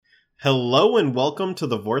Hello and welcome to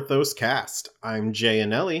the Vorthos Cast. I'm Jay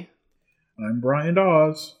and Ellie. I'm Brian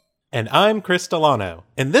Dawes. And I'm Chris Delano.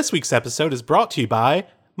 And this week's episode is brought to you by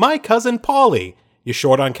my cousin Paulie. You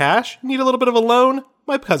short on cash? Need a little bit of a loan?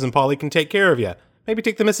 My cousin Paulie can take care of you. Maybe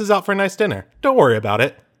take the missus out for a nice dinner. Don't worry about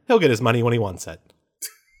it. He'll get his money when he wants it.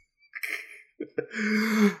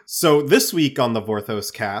 So this week on the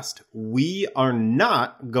Vorthos Cast, we are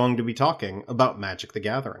not going to be talking about Magic the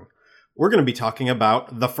Gathering. We're going to be talking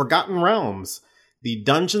about the Forgotten Realms, the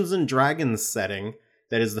Dungeons & Dragons setting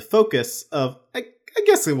that is the focus of, I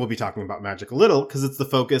guess we'll be talking about Magic a little, because it's the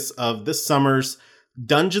focus of this summer's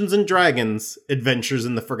Dungeons & Dragons Adventures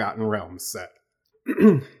in the Forgotten Realms set.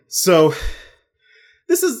 So,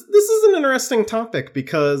 this is an interesting topic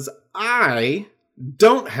because I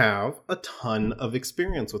don't have a ton of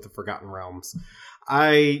experience with the Forgotten Realms.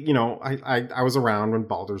 I was around when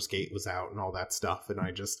Baldur's Gate was out and all that stuff, and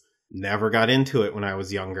I just never got into it when I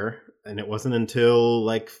was younger. And it wasn't until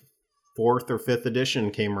like 4th or 5th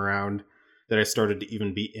edition came around that I started to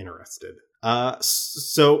even be interested.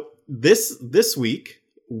 So this week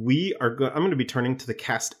I'm going to be turning to the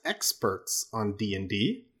cast experts on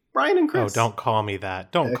D&D, Brian and Chris. Oh, don't call me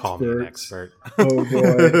that. Don't call me an expert. Oh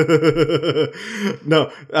boy.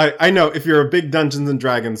 No, I know if you're a big Dungeons and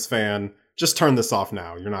Dragons fan, just turn this off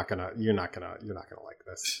now. You're not gonna like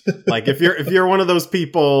this. Like if you're one of those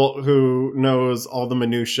people who knows all the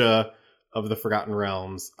minutia of the Forgotten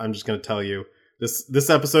Realms, I'm just gonna tell you this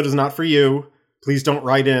episode is not for you. Please don't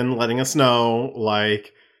write in letting us know.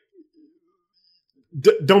 Like,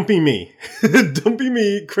 don't be me. Don't be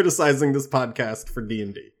me criticizing this podcast for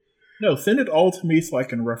D&D. No, send it all to me so I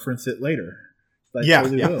can reference it later.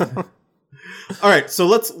 Yeah. All right, so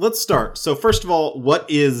let's start. So first of all, what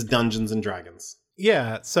is Dungeons & Dragons?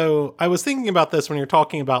 Yeah, so I was thinking about this when you're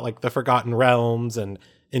talking about like the Forgotten Realms and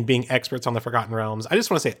being experts on the Forgotten Realms. I just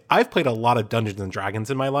want to say I've played a lot of Dungeons & Dragons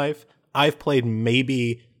in my life. I've played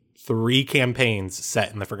maybe 3 campaigns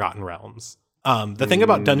set in the Forgotten Realms. The thing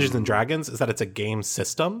about Dungeons & Dragons is that it's a game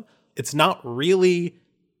system. It's not really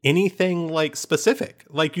anything like specific.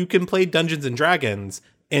 Like you can play Dungeons & Dragons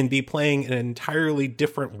and be playing an entirely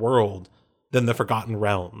different world than the Forgotten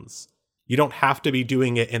Realms. You don't have to be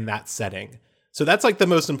doing it in that setting. So that's like the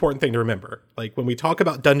most important thing to remember. Like when we talk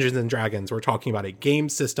about Dungeons & Dragons, we're talking about a game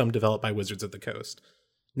system developed by Wizards of the Coast.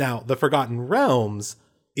 Now, the Forgotten Realms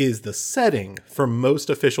is the setting for most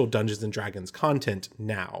official Dungeons & Dragons content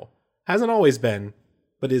now. Hasn't always been,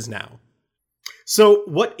 but is now. So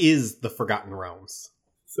what is the Forgotten Realms?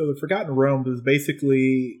 So the Forgotten Realms is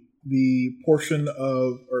basically the portion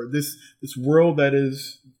of, or this world that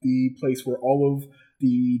is the place where all of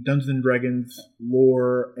the Dungeons & Dragons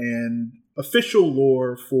lore and official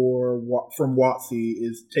lore from WotC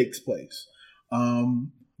takes place. The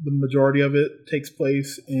majority of it takes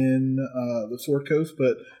place in the Sword Coast,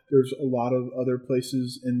 but there's a lot of other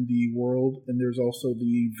places in the world, and there's also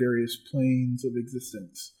the various planes of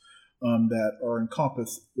existence that are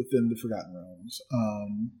encompassed within the Forgotten Realms.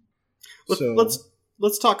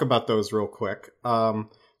 Let's talk about those real quick.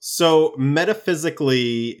 So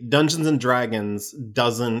metaphysically, Dungeons and Dragons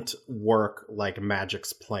doesn't work like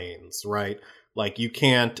Magic's planes, right? Like you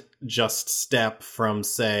can't just step from,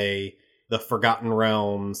 say, the Forgotten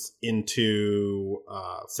Realms into,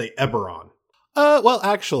 say, Eberron. Well,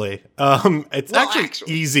 actually, it's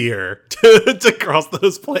actually easier to cross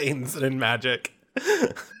those planes than in Magic.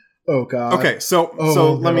 Oh God. Okay, so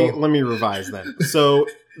let me revise then. So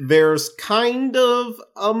there's kind of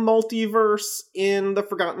a multiverse in the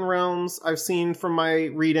Forgotten Realms I've seen from my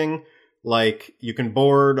reading. Like you can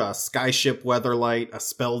board a skyship Weatherlight, a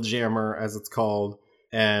Spelljammer as it's called,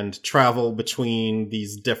 and travel between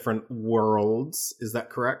these different worlds. Is that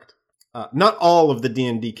correct? Not all of the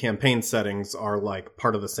D&D campaign settings are like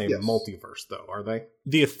part of the same multiverse, though, are they?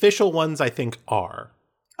 The official ones, I think, are.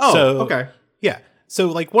 Oh, so, okay. Yeah. So,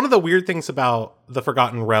 like, one of the weird things about the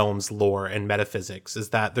Forgotten Realms lore and metaphysics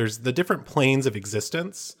is that there's the different planes of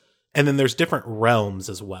existence, and then there's different realms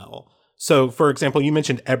as well. So, for example, you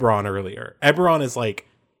mentioned Eberron earlier. Eberron is like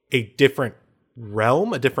a different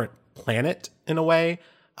realm, a different planet in a way.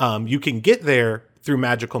 You can get there through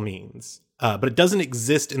magical means, but it doesn't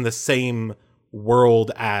exist in the same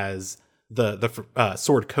world as the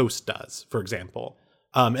Sword Coast does, for example.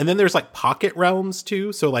 And then there's like pocket realms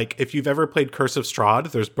too. So like if you've ever played Curse of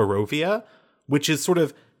Strahd, there's Barovia, which is sort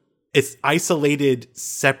of it's isolated,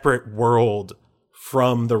 separate world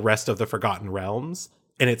from the rest of the Forgotten Realms,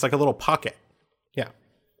 and it's like a little pocket. Yeah.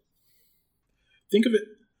 Think of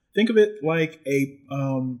it like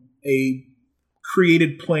a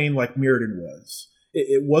created plane like Mirrodin was.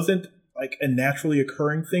 It wasn't like a naturally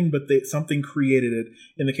occurring thing, but something created it.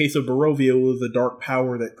 In the case of Barovia, it was a dark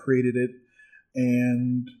power that created it,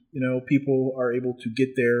 and people are able to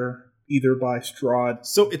get there either by Strahd.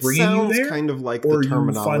 So it sounds kind of like the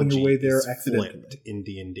terminology your way there is flipped in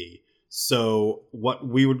D&D. So what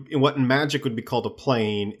in Magic would be called a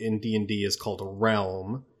plane, in D&D is called a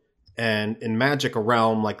realm. And in Magic, a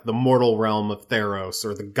realm like the mortal realm of Theros,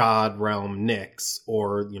 or the god realm Nyx,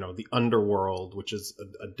 or the underworld, which is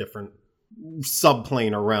a different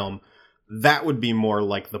subplane or realm, that would be more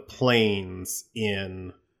like the planes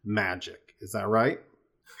in Magic. Is that right?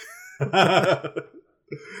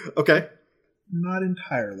 Okay. Not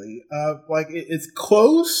entirely. It's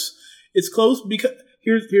close. It's close because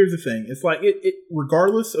here's the thing. It's like it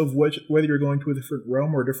regardless of whether you're going to a different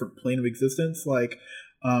realm or a different plane of existence, like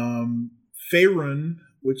Faerun,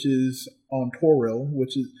 which is on Toril,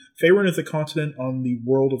 Faerun is a continent on the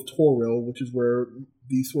world of Toril, which is where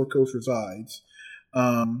the Sword Coast resides.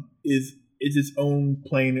 Is its own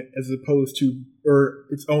plane as opposed to, or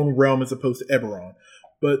its own realm as opposed to Eberron.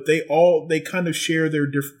 But they kind of share their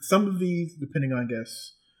different. Some of these, depending on, I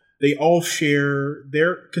guess, they all share.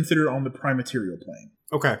 They're considered on the prime material plane.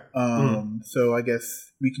 Okay. So I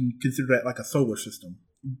guess we can consider that like a solar system.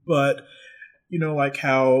 But like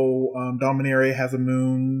how Dominaria has a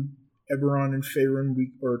moon, Eberron and Faerun,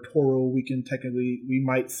 or Toril, we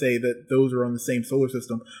might say that those are on the same solar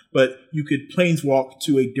system. But you could planeswalk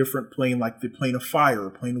to a different plane, like the plane of fire,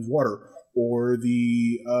 or plane of water, or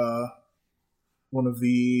the one of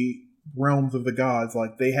the realms of the gods.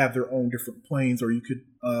 Like they have their own different planes, or you could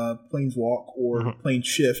planeswalk or plane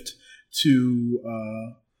shift to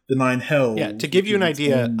the Nine Hells. Yeah, to give you an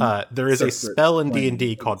idea, there is a spell in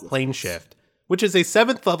D&D called Plane Shift, which is a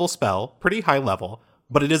 7th level spell, pretty high level,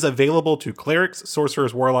 but it is available to clerics,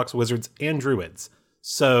 sorcerers, warlocks, wizards, and druids.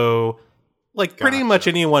 So, pretty much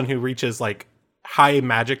anyone who reaches, high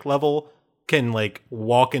magic level can,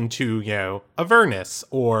 walk into, Avernus,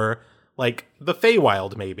 or, the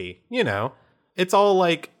Feywild, maybe. It's all,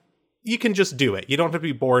 you can just do it. You don't have to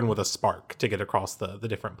be born with a spark to get across the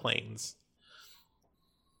different planes.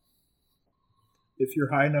 If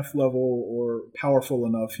you're high enough level or powerful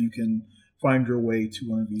enough, you can find your way to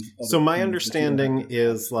one of these. So my understanding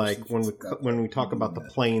is when we talk about the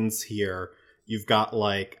planes here, you've got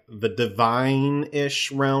the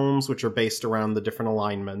divine-ish realms, which are based around the different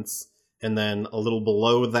alignments, and then a little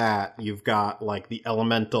below that, you've got the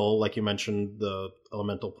elemental, like you mentioned, the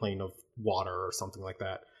elemental plane of water or something like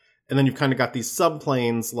that, and then you've kind of got these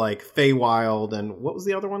subplanes like Feywild, and what was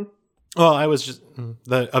the other one? Well, I was just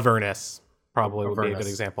the Avernus. Probably would be a good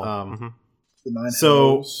example. The Nine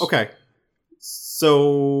so Hells. Okay.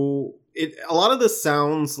 So a lot of this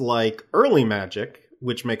sounds like early Magic,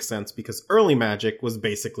 which makes sense because early Magic was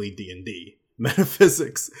basically D&D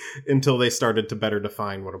metaphysics until they started to better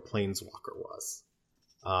define what a planeswalker was.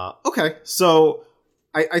 Okay, so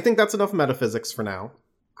I think that's enough metaphysics for now.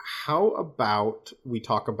 How about we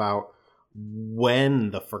talk about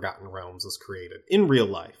when the Forgotten Realms was created in real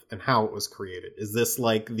life and how it was created? Is this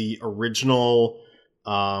the original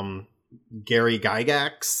Gary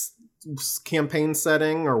Gygax campaign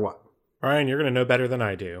setting or what? Ryan, you're going to know better than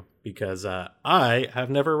I do because I have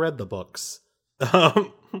never read the books.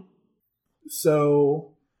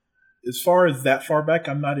 So as far as that far back,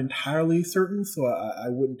 I'm not entirely certain, so I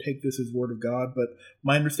wouldn't take this as word of God, but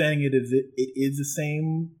my understanding it is the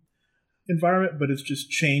same environment, but it's just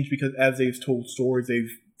changed because as they've told stories,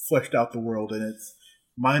 they've fleshed out the world, and it's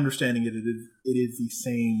my understanding it is the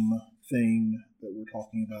same thing that we're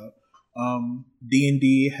talking about.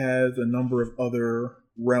 D&D has a number of other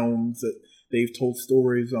realms that they've told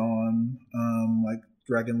stories on, like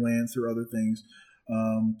Dragonlance or other things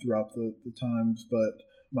throughout the times, but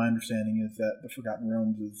my understanding is that the Forgotten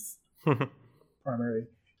Realms is primary.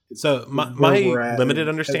 So my limited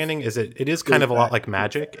understanding is it is kind of a lot like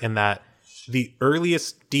Magic in that the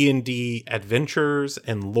earliest D&D adventures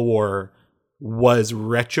and lore was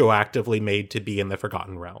retroactively made to be in the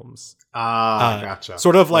Forgotten Realms. Gotcha.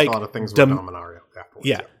 Sort of like a lot of things were Dominaria afterwards.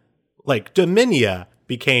 Yeah. Like Dominia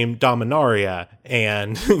became Dominaria,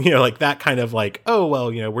 and that kind of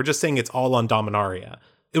we're just saying it's all on Dominaria.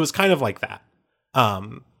 It was kind of like that.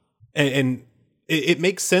 And it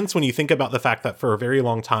makes sense when you think about the fact that for a very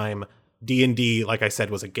long time, D&D, like I said,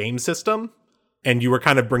 was a game system, and you were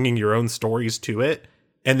kind of bringing your own stories to it.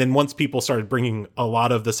 And then once people started bringing a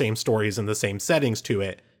lot of the same stories and the same settings to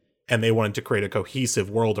it, and they wanted to create a cohesive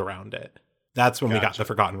world around it, that's when we got the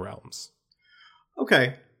Forgotten Realms.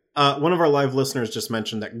 Okay. One of our live listeners just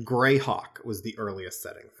mentioned that Greyhawk was the earliest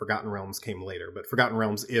setting. Forgotten Realms came later, but Forgotten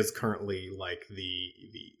Realms is currently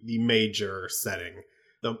the major setting.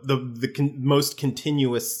 most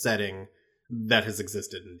continuous setting that has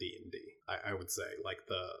existed in D&D. I would say, like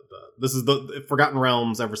this is the Forgotten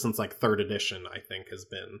Realms ever since like 3rd edition. I think has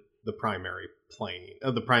been the primary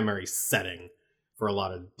the primary setting for a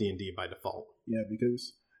lot of D&D by default. Yeah,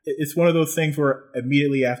 because it's one of those things where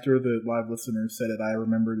immediately after the live listeners said it, I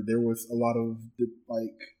remembered there was a lot of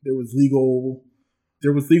there was legal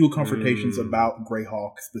confrontations about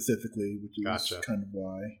Greyhawk specifically, which is kind of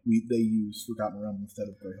why they use Forgotten Realms instead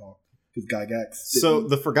of Greyhawk. Because Gygax. So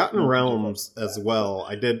the Forgotten Realms as well.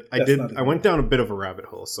 I went down a bit of a rabbit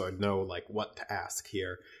hole, so I know like what to ask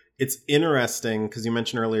here. It's interesting because you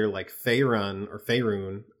mentioned earlier like Faerun or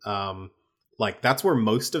Faerun, like that's where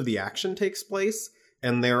most of the action takes place,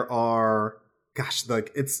 and there are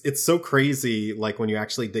it's so crazy like when you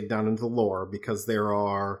actually dig down into the lore, because there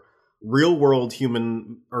are real world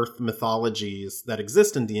human Earth mythologies that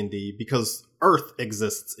exist in D&D because Earth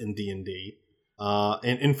exists in D&D.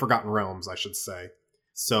 In Forgotten Realms, I should say.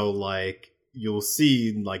 So, like, you'll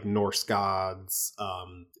see, like, Norse gods,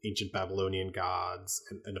 ancient Babylonian gods,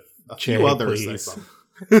 and a few others. Like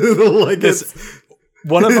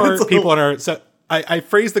one of our people on our... So I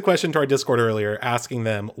phrased the question to our Discord earlier, asking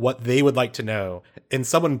them what they would like to know, and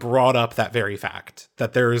someone brought up that very fact,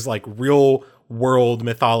 that there's, like, real world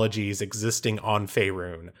mythologies existing on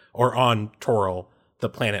Faerun, or on Toril, the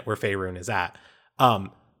planet where Faerun is at.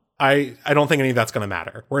 I don't think any of that's going to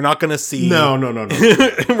matter. We're not going to see... No.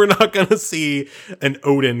 We're not going to see an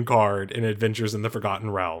Odin card in Adventures in the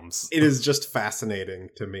Forgotten Realms. It is just fascinating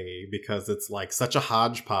to me because it's like such a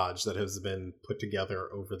hodgepodge that has been put together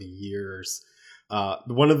over the years.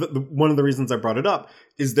 One of the reasons I brought it up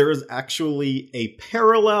is there is actually a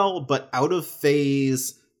parallel but out of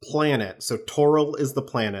phase planet. So Toril is the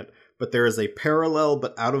planet, but there is a parallel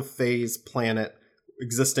but out of phase planet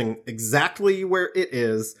existing exactly where it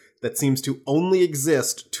is that seems to only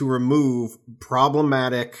exist to remove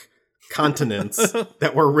problematic continents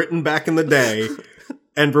that were written back in the day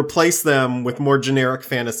and replace them with more generic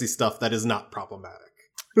fantasy stuff that is not problematic.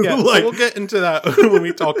 Yeah, so we'll get into that when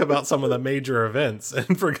we talk about some of the major events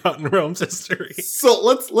in Forgotten Realms history. So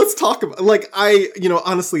let's talk about, like,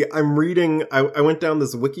 honestly, I'm reading, I went down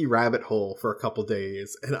this wiki rabbit hole for a couple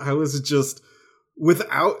days, and I was just...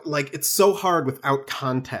 without, like, it's so hard without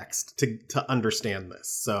context to understand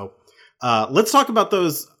this. So let's talk about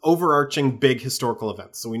those overarching big historical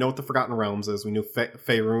events. So we know what the Forgotten Realms is. We know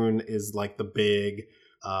Faerun is like the big,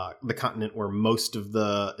 the continent where most of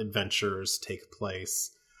the adventures take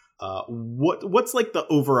place. What's like the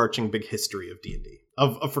overarching big history of D&D?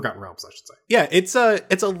 Of Forgotten Realms, I should say. Yeah, it's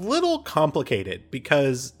a little complicated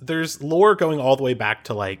because there's lore going all the way back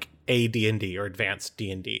to like AD&D or advanced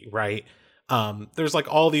D&D, right? There's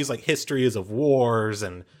like all these like histories of wars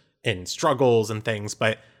and struggles and things,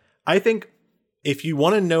 but I think if you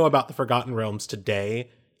want to know about the Forgotten Realms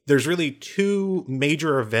today, there's really two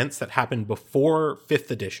major events that happened before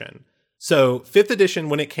 5th edition. So 5th edition,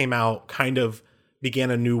 when it came out, kind of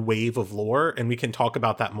began a new wave of lore, and we can talk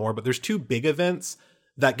about that more, but there's two big events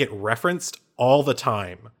that get referenced all the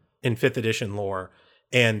time in 5th edition lore,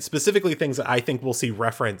 and specifically things that I think we'll see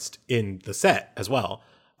referenced in the set as well.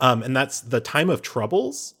 And that's the Time of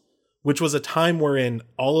Troubles, which was a time wherein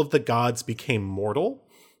all of the gods became mortal.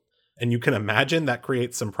 And you can imagine that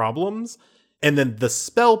creates some problems. And then the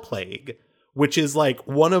Spell Plague, which is like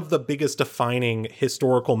one of the biggest defining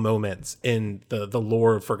historical moments in the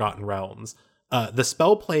lore of Forgotten Realms. The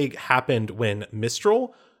Spell Plague happened when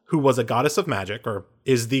Mistral, who was a goddess of magic, or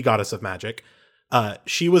is the goddess of magic,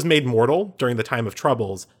 she was made mortal during the Time of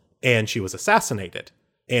Troubles, and she was assassinated.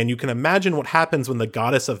 And you can imagine what happens when the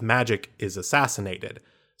goddess of magic is assassinated.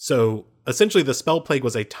 So essentially the Spell Plague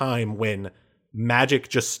was a time when magic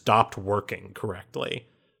just stopped working correctly.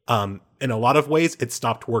 In a lot of ways, it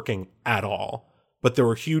stopped working at all. But there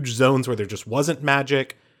were huge zones where there just wasn't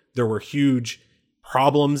magic. There were huge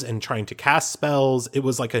problems in trying to cast spells. It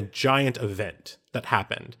was like a giant event that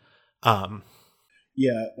happened.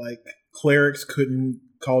 Yeah, like clerics couldn't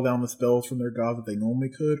call down the spells from their gods that they normally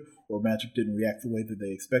could, or magic didn't react the way that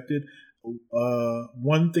they expected.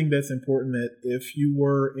 One thing that's important, that if you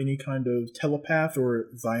were any kind of telepath or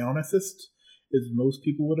psionicist, as most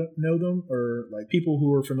people would know them, or like people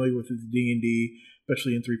who are familiar with D&D,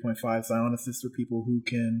 especially in 3.5, psionicists are people who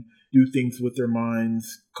can do things with their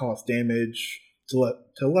minds, cause damage,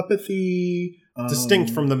 telepathy.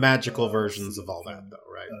 Distinct from the magical versions of all that, though,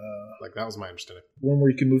 right? Like, that was my understanding. One where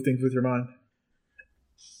you can move things with your mind.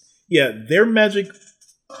 Yeah, their magic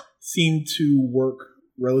seemed to work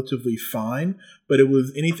relatively fine, but it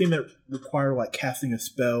was anything that required like casting a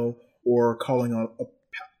spell or calling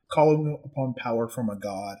upon power from a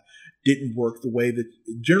god. didn't work the way that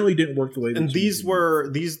it generally didn't work the way that. And these were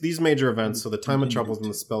these major events. So the Time of Troubles and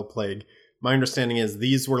the Spell Plague. My understanding is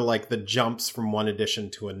these were like the jumps from one edition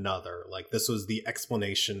to another. Like this was the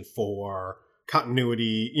explanation for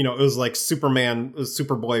continuity. You know, it was like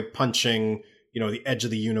Superboy punching, you know, the edge of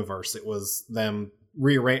the universe. It was them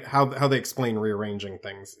rearrange how they explain rearranging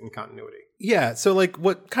things in continuity. Yeah, so like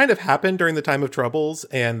what kind of happened during the Time of Troubles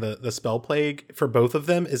and the Spell Plague for both of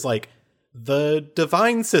them is like the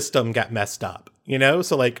divine system got messed up, you know?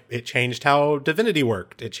 So like it changed how divinity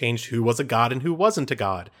worked. It changed who was a god and who wasn't a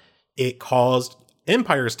god. It caused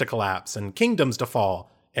empires to collapse and kingdoms to fall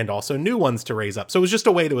and also new ones to raise up. So it was just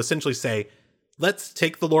a way to essentially say, let's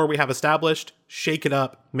take the lore we have established, shake it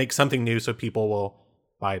up, make something new so people will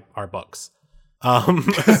buy our books.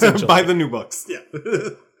 Buy the new books. Yeah.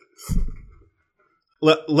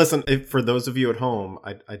 Listen, for those of you at home,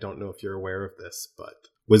 I don't know if you're aware of this, but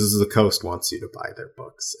Wizards of the Coast wants you to buy their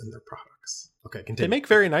books and their products. Okay, continue. They make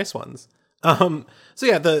very nice ones. So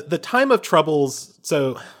yeah, the Time of Troubles.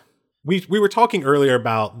 So we were talking earlier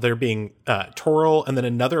about there being Toril and then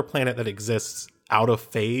another planet that exists out of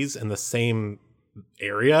phase in the same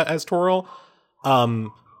area as Toril,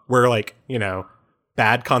 where like, you know,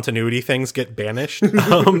 bad continuity things get banished.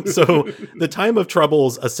 So the Time of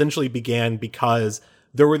Troubles essentially began because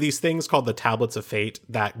there were these things called the Tablets of Fate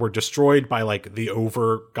that were destroyed by like the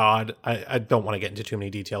over god. I don't want to get into too many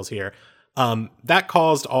details here. That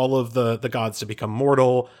caused all of the gods to become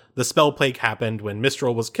mortal. The Spell Plague happened when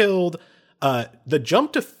Mistral was killed. The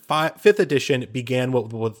jump to 5th edition began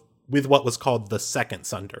with what was called the Second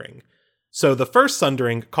Sundering. So the first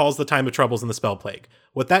Sundering caused the Time of Troubles and the Spell Plague.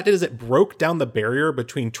 What that did is it broke down the barrier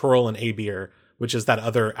between Toril and Abeir, which is that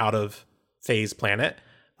other out-of-phase planet,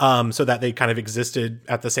 so that they kind of existed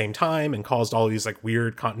at the same time and caused all these like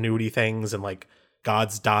weird continuity things and like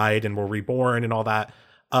gods died and were reborn and all that.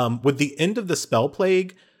 With the end of the Spell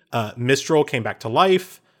Plague, Mistral came back to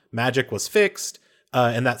life, magic was fixed,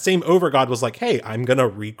 and that same Overgod was like, hey, I'm going to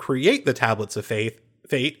recreate the Tablets of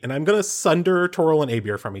Fate, and I'm going to sunder Toril and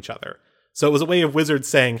Abeir from each other. So it was a way of Wizards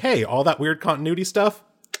saying, hey, all that weird continuity stuff,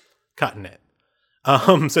 cutting it.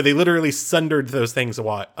 So they literally sundered those things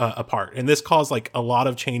apart. And this caused like a lot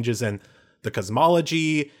of changes in the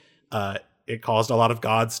cosmology. It caused a lot of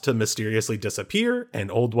gods to mysteriously disappear and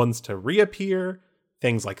old ones to reappear,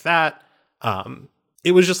 things like that.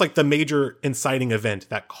 It was just like the major inciting event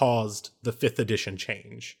that caused the 5th edition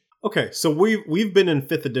change. Okay, so we've been in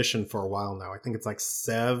 5th edition for a while now. I think it's like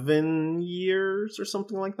 7 years or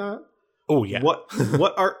something like that. Oh yeah. What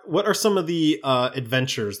are some of the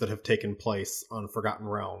adventures that have taken place on Forgotten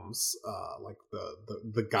Realms, like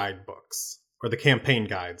the guidebooks or the campaign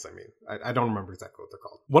guides? I mean, I don't remember exactly what they're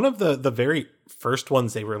called. One of the very first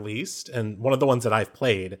ones they released, and one of the ones that I've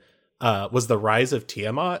played, was the Rise of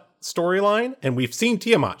Tiamat storyline, and we've seen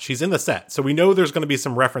Tiamat. She's in the set, so we know there's going to be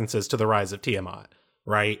some references to the Rise of Tiamat,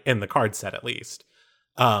 right, in the card set at least.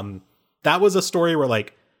 That was a story where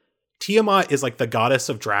like Tiamat is like the goddess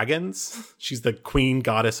of dragons. She's the queen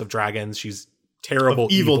goddess of dragons. She's terrible,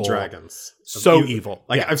 evil dragons. So evil.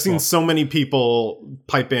 Like, yeah, I've seen so many people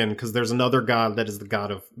pipe in because there's another god that is the god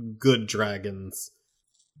of good dragons.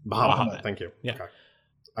 Bahamut. Thank you. Yeah. Okay.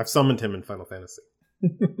 I've summoned him in Final Fantasy.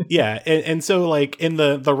 Yeah, and so like in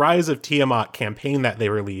the Rise of Tiamat campaign that they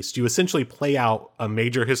released, you essentially play out a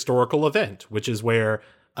major historical event, which is where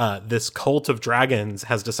this cult of dragons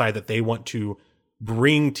has decided that they want to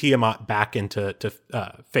bring Tiamat back into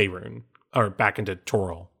Faerun, or back into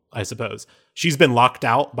Toril, I suppose. She's been locked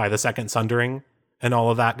out by the Second Sundering and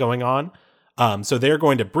all of that going on. So they're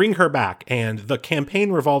going to bring her back, and the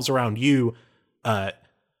campaign revolves around you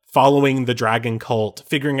following the dragon cult,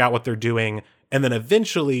 figuring out what they're doing, and then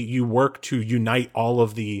eventually you work to unite all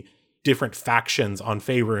of the different factions on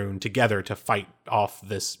Faerun together to fight off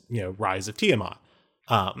this, Rise of Tiamat.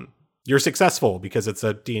 You're successful because it's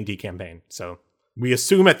a D&D campaign, so we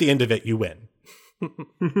assume at the end of it you win.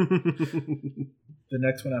 The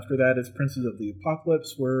next one after that is Princes of the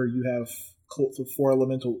Apocalypse, where you have cults of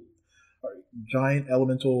giant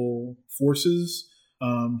elemental forces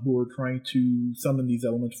who are trying to summon these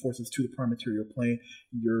elemental forces to the prime material plane.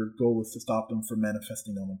 Your goal is to stop them from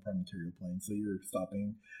manifesting on the prime material plane. So you're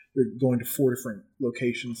going to 4 different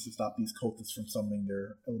locations to stop these cultists from summoning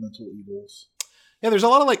their elemental evils. Yeah, there's a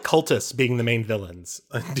lot of like cultists being the main villains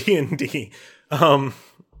in D&D.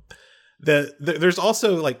 There's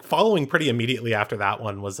also like following pretty immediately after that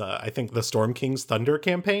one was I think the Storm King's Thunder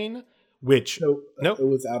campaign, which no, it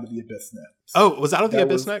was Out of the Abyss next. Oh, it was Out of the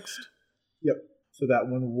Abyss next? Yep. So that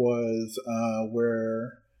one was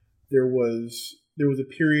where there was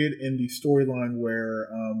a period in the storyline where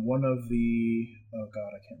one of the oh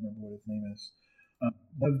god, I can't remember what his name is.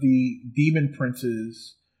 One of the demon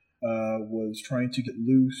princes was trying to get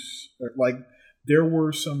loose. Or, like, there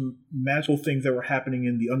were some magical things that were happening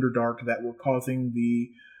in the Underdark that were causing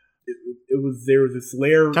the. There was this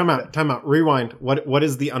layer. Time out. Rewind. What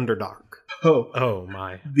is the Underdark? Oh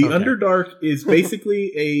my. The Underdark is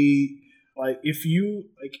basically if you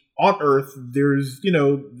on Earth, there's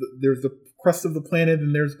there's the crust of the planet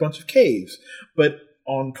and there's a bunch of caves, but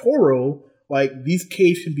on Toro, these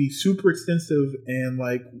caves can be super extensive and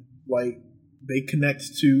they connect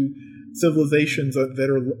to civilizations that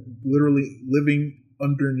are literally living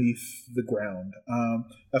underneath the ground.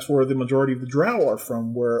 That's where the majority of the Drow are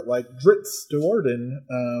from, where Dritz,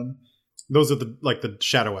 Do'Urden, those are the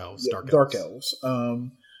Shadow Elves, Dark Elves.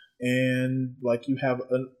 And you have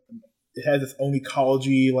it has its own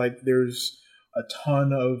ecology. There's a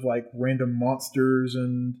ton of random monsters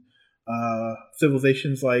and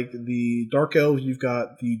civilizations. Like the Dark Elves, you've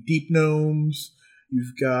got the Deep Gnomes,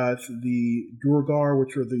 you've got the Duergar,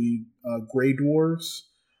 which are the Grey Dwarves.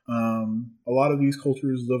 A lot of these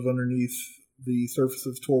cultures live underneath the surface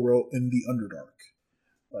of Toril in the Underdark.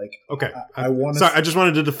 Okay, I want. Sorry, I just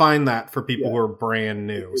wanted to define that for people who are brand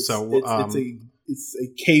new. It's a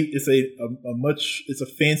cave. It's a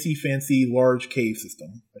fancy large cave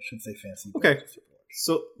system. I shouldn't say fancy. Okay,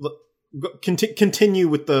 so continue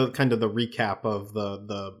with the kind of the recap of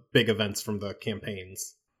the big events from the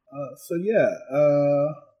campaigns.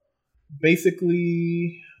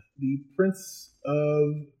 Basically, the Prince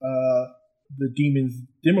of the Demons,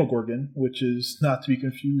 Demogorgon, which is not to be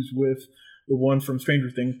confused with the one from Stranger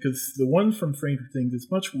Things, because the one from Stranger Things is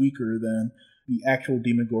much weaker than the actual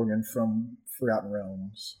Demogorgon from Forgotten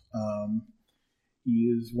Realms.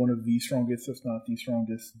 He is one of the strongest, if not the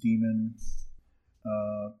strongest, demon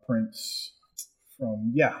prince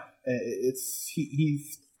from.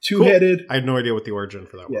 He's two-headed. Cool. I had no idea what the origin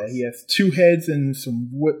for that was. Yeah, he has 2 heads and some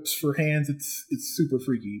whips for hands. It's super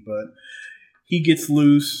freaky, but he gets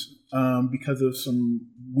loose because of some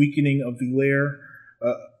weakening of the lair.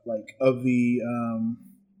 Of the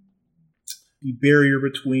barrier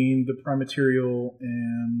between the Primaterial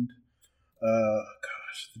and the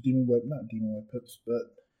Demon Web, not Demon Web Pips, but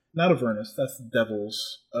not Avernus. That's the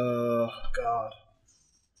Devils. God.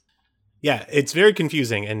 Yeah, it's very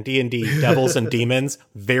confusing. And D&D, devils and demons,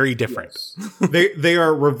 very different. Yes. They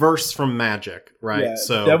are reverse from magic, right? Yeah,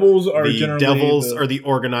 so devils are the devils are the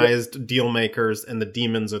organized deal makers, and the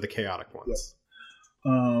demons are the chaotic ones.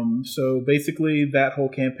 Yep. So basically, that whole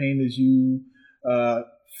campaign is you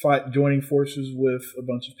joining forces with a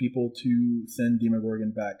bunch of people to send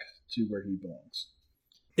Demogorgon back to where he belongs.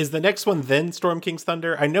 Is the next one then Storm King's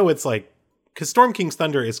Thunder? I know it's because Storm King's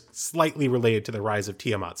Thunder is slightly related to the Rise of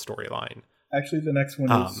Tiamat storyline. Actually, the next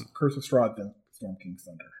one is Curse of Strahd, then Storm King's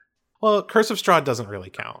Thunder. Well, Curse of Strahd doesn't really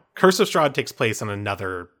count. Curse of Strahd takes place in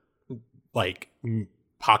another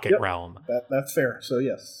pocket realm. That's fair. So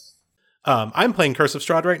yes. I'm playing Curse of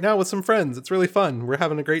Strahd right now with some friends. It's really fun. We're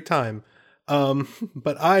having a great time.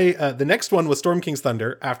 But the next one was Storm King's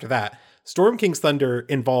Thunder. After that, Storm King's Thunder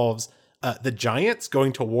involves the giants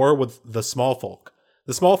going to war with the small folk.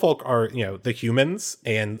 The small folk are, the humans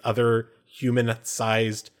and other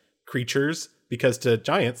human-sized creatures, because to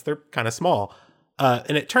giants, they're kind of small.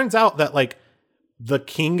 And it turns out that, the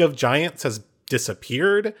king of giants has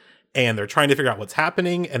disappeared, and they're trying to figure out what's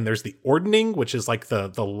happening. And there's the Ordning, which is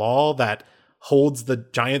the law that holds the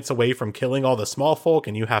giants away from killing all the small folk.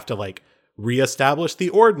 And you have to reestablish the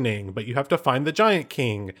Ordning, but you have to find the giant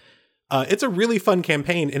king. It's a really fun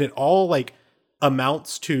campaign, and it all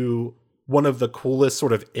amounts to one of the coolest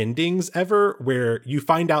sort of endings ever, where you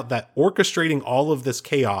find out that orchestrating all of this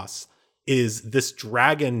chaos is this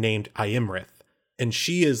dragon named Aimrith. And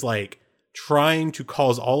she is trying to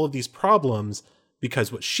cause all of these problems,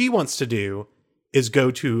 because what she wants to do is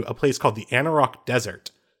go to a place called the Anauroch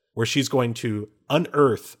Desert, where she's going to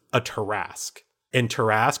unearth a Tarrasque. And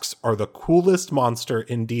Tarrasques are the coolest monster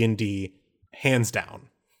in D&D, hands down.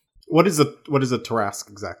 What is a Tarrasque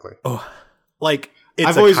exactly? Oh,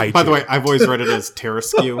 it's kaiju. By the way, I've always read it as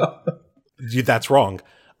Tarrasque. That's wrong.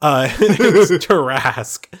 It's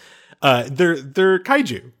Tarrasque. They're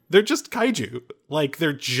kaiju. They're just kaiju.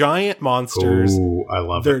 They're giant monsters. Ooh, I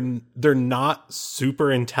love it. They're not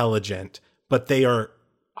super intelligent, but they are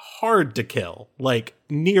hard to kill.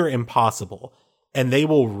 Near impossible. And they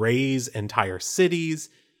will raise entire cities.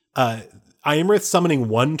 Aimrith summoning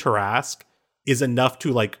one Tarrasque is enough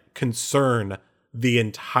to concern the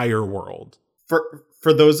entire world.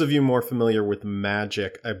 For those of you more familiar with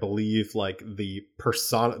magic, I believe the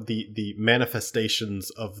manifestations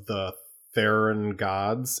of the Theron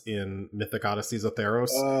gods in Mythic Odysseys of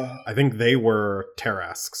Theros. Uh, I think they were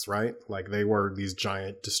Tarrasques, right? Like they were these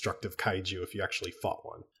giant destructive kaiju if you actually fought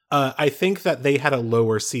one. I think that they had a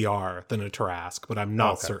lower CR than a Tarrasque, but I'm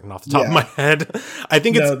not Okay. certain off the top of my head. I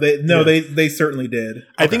think they certainly did.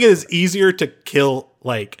 I think it is easier to kill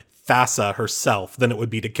like Thassa herself than it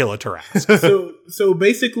would be to kill a Tarrasque. So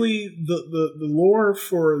basically, the lore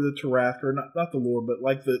for the Tarrasque, or not the lore, but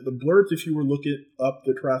like the blurts, if you were looking up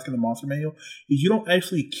the Tarrasque in the monster manual, is you don't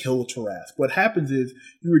actually kill a Tarrasque. What happens is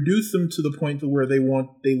you reduce them to the point to where they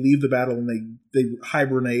leave the battle and they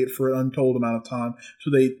hibernate for an untold amount of time,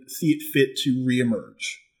 so they see it fit to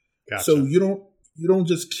reemerge. Gotcha. So you don't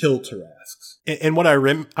just kill Tarrasques. And what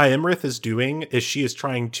Iemrith is doing is she is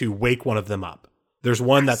trying to wake one of them up. There's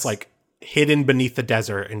one that's like hidden beneath the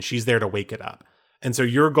desert, and she's there to wake it up. And so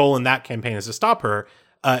your goal in that campaign is to stop her,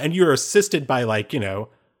 and you're assisted by like,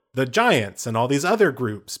 the giants and all these other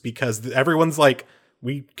groups, because everyone's like,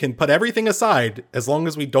 we can put everything aside as long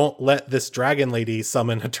as we don't let this dragon lady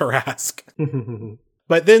summon a Tarrasque.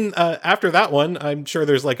 But then after that one, I'm sure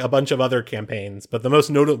there's like a bunch of other campaigns, but the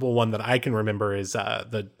most notable one that I can remember is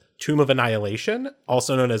the Tomb of Annihilation,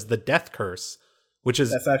 also known as the Death Curse,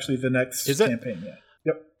 that's actually the next campaign. Yeah.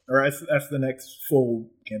 Yep. Or that's the next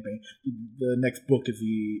full campaign. The next book is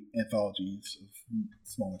the anthologies of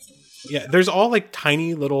smaller stories. Yeah, there's all like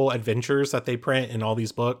tiny little adventures that they print in all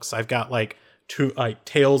these books. I've got like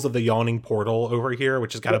Tales of the Yawning Portal over here,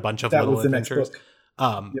 which has got a bunch of little adventures.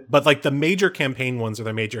 But like the major campaign ones are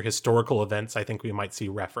the major historical events I think we might see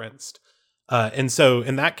referenced. And so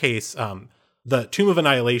in that case, the Tomb of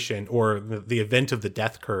Annihilation, or the event of the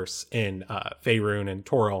Death Curse in Faerun and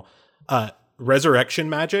Toril,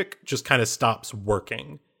 resurrection magic just kind of stops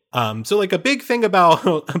working. So like a big thing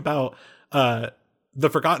about the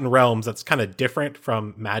Forgotten Realms that's kind of different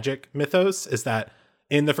from magic mythos is that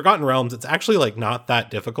in the Forgotten Realms, it's actually like not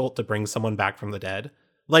that difficult to bring someone back from the dead.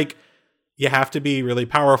 Like you have to be really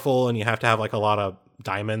powerful and you have to have like a lot of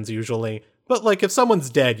diamonds usually. But like if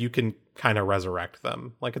someone's dead, you can kind of resurrect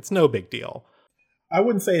them. Like it's no big deal. I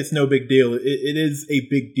wouldn't say it's no big deal. It is a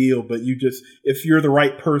big deal, but if you're the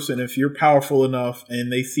right person, if you're powerful enough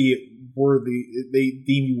and they see it worthy, they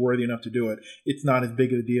deem you worthy enough to do it, it's not as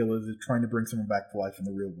big of a deal as trying to bring someone back to life in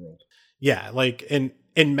the real world. Yeah, like in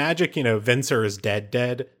Magic, Venser is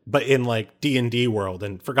dead, but in like D&D world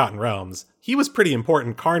and Forgotten Realms, he was pretty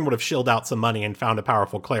important. Karn would have shilled out some money and found a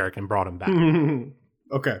powerful cleric and brought him back.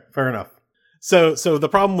 Okay, fair enough. So the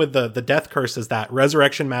problem with the Death Curse is that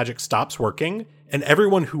resurrection magic stops working, and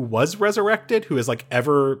everyone who was resurrected, who has like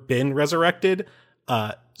ever been resurrected,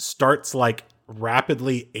 starts like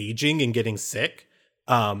rapidly aging and getting sick.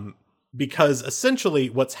 Because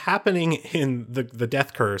essentially what's happening in the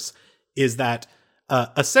Death Curse is that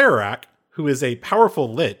Acererak, who is a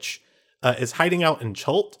powerful lich, is hiding out in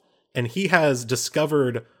Chult, and he has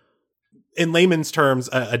discovered, in layman's terms,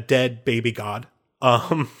 a dead baby god.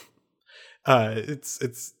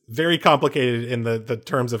 It's very complicated in the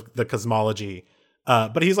terms of the cosmology.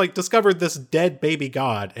 But he's like discovered this dead baby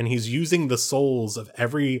god, and he's using the souls of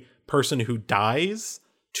every person who dies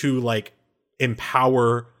to like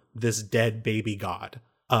empower this dead baby god,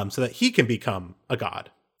 so that he can become a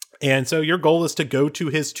god. And so your goal is to go to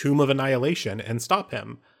his Tomb of Annihilation and stop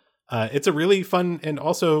him. It's a really fun and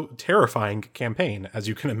also terrifying campaign, as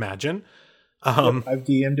you can imagine. I've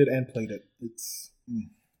DM'd it and played it.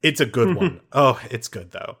 It's a good one. Oh, it's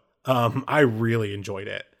good though. I really enjoyed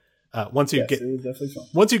it. It was definitely fun.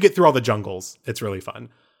 Once you get through all the jungles, it's really fun.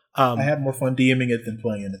 I had more fun DMing it than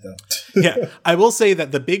playing it though. Yeah, I will say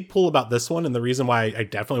that the big pull about this one, and the reason why I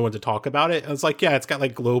definitely wanted to talk about it, is like, yeah, it's got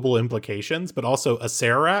like global implications, but also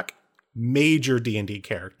Acererak, major D&D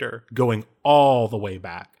character going all the way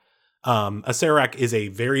back. Acererak is a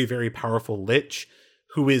very, very powerful lich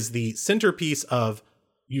who is the centerpiece of,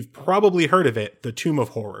 you've probably heard of it, the Tomb of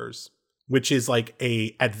Horrors, which is like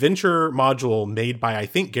a adventure module made by, I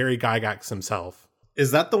think, Gary Gygax himself.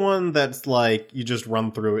 Is that the one that's like you just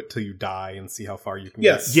run through it till you die and see how far you can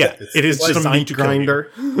get? Yeah, it is like designed to grinder.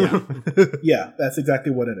 Yeah. Yeah, that's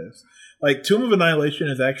exactly what it is. Like Tomb of Annihilation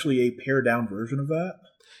is actually a pared down version of that.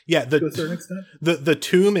 Yeah, to a certain extent. The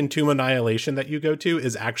tomb in Tomb Annihilation that you go to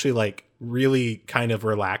is actually like really kind of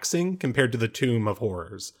relaxing compared to the Tomb of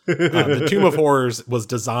Horrors. The Tomb of Horrors was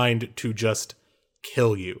designed to just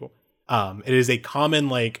kill you. It is a common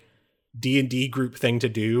like D&D group thing to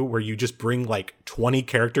do where you just bring like 20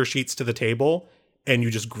 character sheets to the table and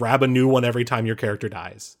you just grab a new one every time your character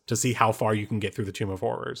dies to see how far you can get through the Tomb of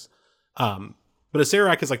Horrors. But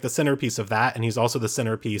Acererak is like the centerpiece of that, and he's also the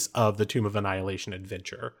centerpiece of the Tomb of Annihilation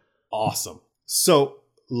adventure. Awesome. So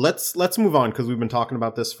let's move on because we've been talking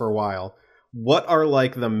about this for a while. What are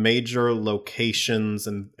like the major locations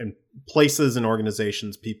and places and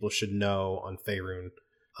organizations people should know on Faerun?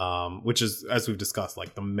 Which is, as we've discussed,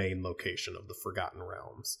 like the main location of the Forgotten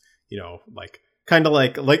Realms. You know, like kind of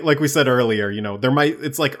like we said earlier, you know,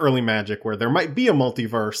 it's like early Magic where there might be a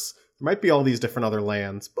multiverse, there might be all these different other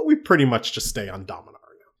lands, but we pretty much just stay on Dominar.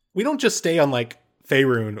 We don't just stay on like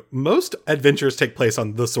Faerun. Most adventures take place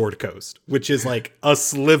on the Sword Coast, which is like a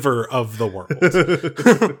sliver of the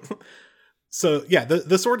world. So yeah,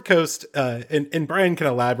 the Sword Coast, and Brian can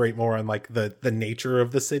elaborate more on like the nature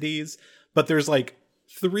of the cities, but there's like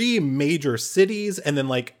 3 major cities and then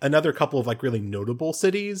like another couple of like really notable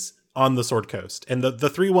cities on the Sword Coast. And the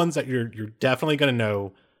 3 ones that you're definitely going to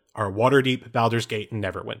know are Waterdeep, Baldur's Gate, and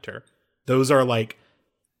Neverwinter. Those are like,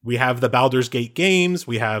 we have the Baldur's Gate games,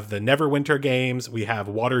 we have the Neverwinter games, we have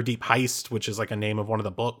Waterdeep Heist, which is like a name of one of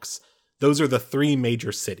the books. Those are the 3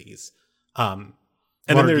 major cities. And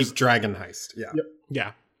then there's Dragon Heist. Yeah. Yep.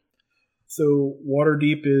 Yeah. So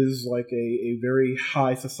Waterdeep is like a very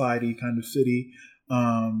high society kind of city.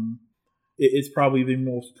 It's probably the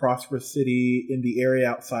most prosperous city in the area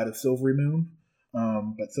outside of Silvery Moon.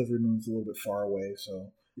 But Silvery Moon's a little bit far away,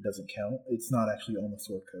 so it doesn't count. It's not actually on the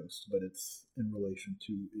Sword Coast, but it's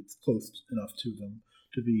it's close enough to them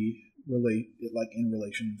to be in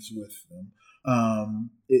relations with them. I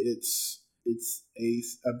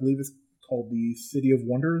believe it's called the City of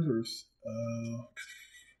Wonders, or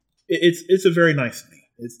it's a very nice city.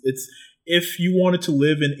 It's if you wanted to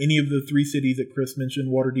live in any of the 3 cities that Chris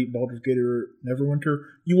mentioned, Waterdeep, Baldur's Gate, or Neverwinter,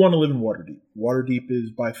 you want to live in Waterdeep. Waterdeep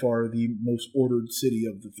is by far the most ordered city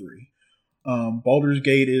of the 3. Baldur's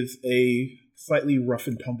Gate is a slightly rough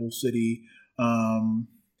and tumble city.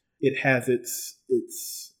 It has its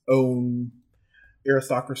own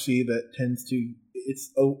aristocracy that tends to.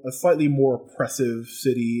 It's a slightly more oppressive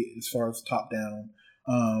city as far as top down,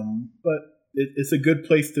 but it's a good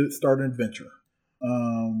place to start an adventure.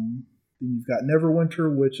 You've got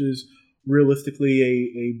Neverwinter, which is realistically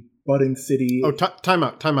a budding city. Oh, time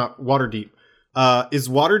out. Waterdeep. Is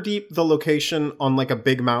Waterdeep the location on like a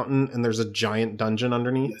big mountain and there's a giant dungeon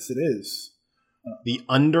underneath? Yes, it is. The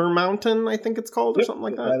Undermountain, I think it's called, or something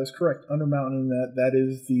like that? That is correct. Undermountain, that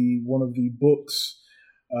is one of the books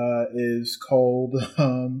is called,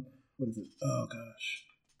 what is it? Oh, gosh.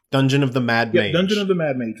 Dungeon of the Mad Mage. Dungeon of the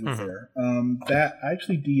Mad Mage was there. That I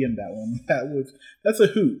actually DM'd that one. That's a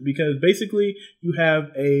hoot, because basically you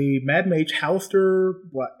have a Mad Mage, Halaster,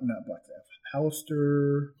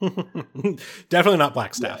 Halaster. Definitely not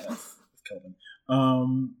Blackstaff. Yeah, it's Kelvin.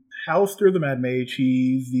 Halaster the Mad Mage.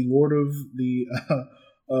 He's the Lord of the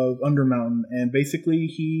of Undermountain, and basically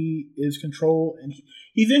he is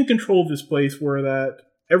he's in control of this place where that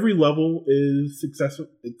every level is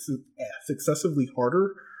successively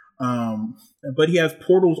harder. But he has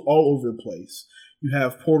portals all over the place. You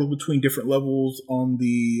have portals between different levels on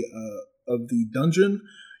the of the dungeon.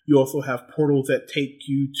 You also have portals that take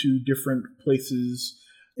you to different places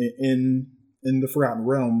in the Forgotten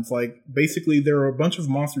Realms. Like, basically, there are a bunch of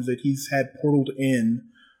monsters that he's had portaled in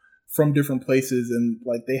from different places, and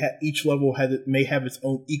like each level may have its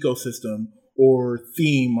own ecosystem or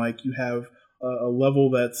theme. Like, you have a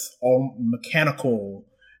level that's all mechanical,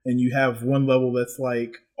 and you have one level that's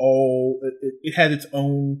like it had its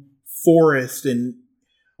own forest and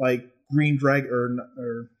like green dragon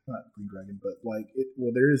or not green dragon, but like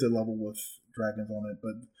there is a level with dragons on it,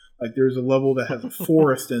 but like there's a level that has a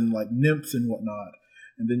forest and like nymphs and whatnot,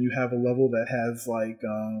 and then you have a level that has like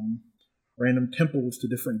random temples to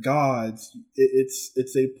different gods.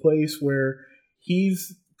 It's a place where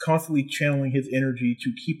he's constantly channeling his energy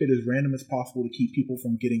to keep it as random as possible to keep people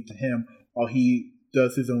from getting to him while he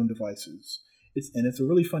does his own devices. It's a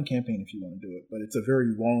really fun campaign if you want to do it, but it's a very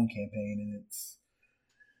long campaign, and it's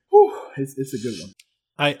a good one.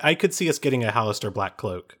 I could see us getting a Halaster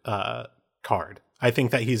Blackcloak card. I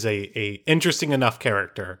think that he's a interesting enough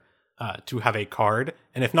character to have a card,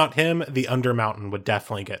 and if not him, the Undermountain would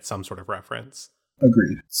definitely get some sort of reference.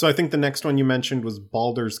 Agreed. So I think the next one you mentioned was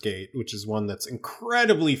Baldur's Gate, which is one that's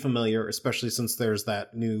incredibly familiar, especially since there's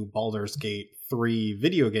that new Baldur's Gate 3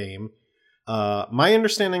 video game. My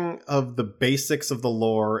understanding of the basics of the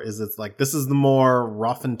lore is it's like this is the more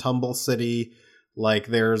rough and tumble city. Like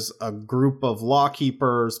there's a group of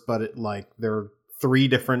lawkeepers, but there are 3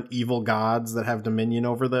 different evil gods that have dominion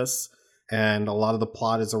over this, and a lot of the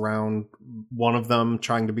plot is around one of them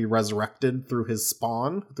trying to be resurrected through his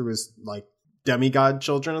spawn, through his like demigod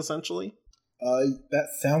children, essentially. That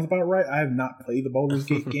sounds about right. I have not played the Baldur's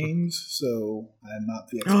Gate games, so I'm not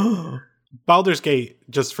the expert. Baldur's Gate,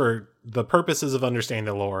 just for the purposes of understanding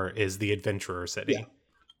the lore, is the adventurer city.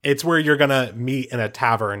 It's where you're gonna meet in a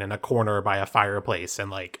tavern in a corner by a fireplace and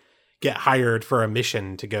like get hired for a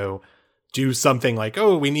mission to go do something like,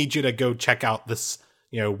 oh, we need you to go check out this,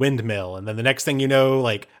 windmill. And then the next thing you know,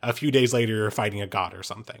 like a few days later, you're fighting a god or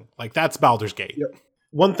something. Like that's Baldur's Gate. Yep.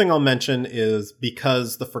 One thing I'll mention is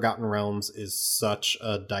because the Forgotten Realms is such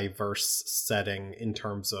a diverse setting in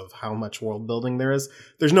terms of how much world building there is,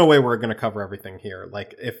 there's no way we're going to cover everything here.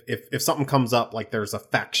 Like if something comes up, like there's a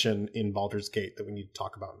faction in Baldur's Gate that we need to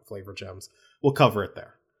talk about in Flavor Gems, we'll cover it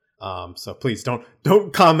there. So please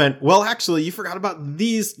don't comment, well, actually, you forgot about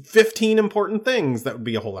these 15 important things. That would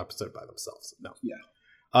be a whole episode by themselves. No. Yeah.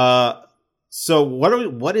 So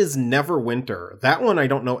what is Neverwinter? That one I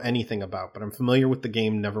don't know anything about, but I'm familiar with the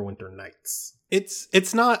game Neverwinter Nights.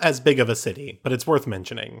 It's not as big of a city, but it's worth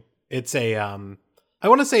mentioning. It's a I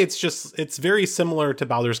want to say it's very similar to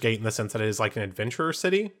Baldur's Gate in the sense that it is like an adventurer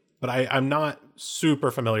city, but I'm not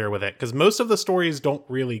super familiar with it because most of the stories don't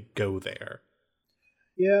really go there.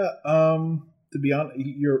 Yeah, to be honest,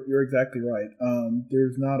 you're exactly right.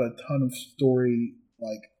 There's not a ton of story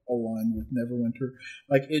like aligned with Neverwinter.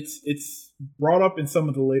 Like it's brought up in some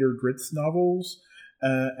of the later Drizzt novels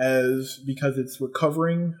as because it's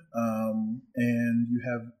recovering, and you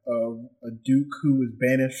have a duke who is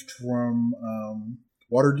banished from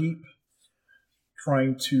Waterdeep,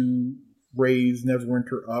 trying to raise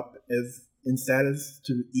Neverwinter up as in status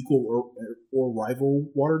to equal or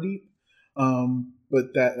rival Waterdeep.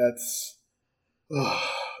 But that's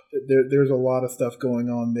there's a lot of stuff going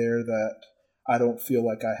on there that I don't feel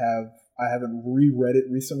like I haven't reread it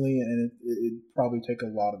recently, and it'd probably take a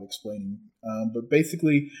lot of explaining. But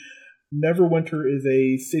basically, Neverwinter is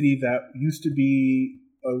a city that used to be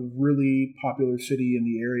a really popular city in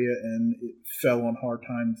the area, and it fell on hard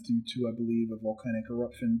times due to, I believe, a volcanic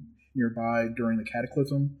eruption nearby during the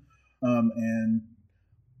Cataclysm. And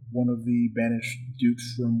one of the banished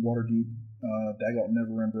dukes from Waterdeep, Dagult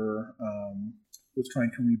Neverember, was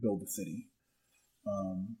trying to rebuild the city.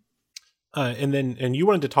 And you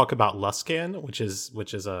wanted to talk about Luskan, which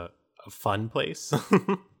is a fun place.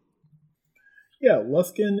 Yeah,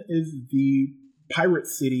 Luskan is the pirate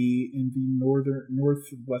city in the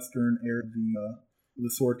northwestern area of the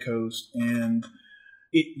Sword Coast, and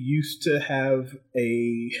it used to have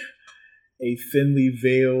a thinly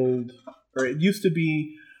veiled, or it used to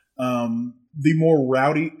be the more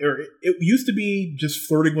rowdy, or it used to be just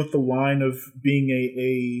flirting with the line of being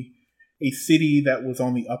a city that was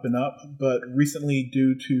on the up and up, but recently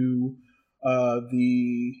due to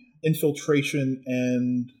the infiltration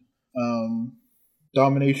and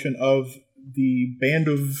domination of the band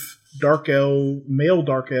of male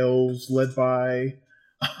dark elves led by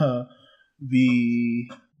the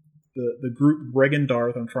group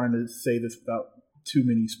Bregendarth. I'm trying to say this without too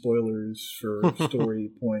many spoilers for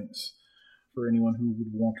story points for anyone who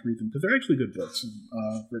would want to read them, because they're actually good books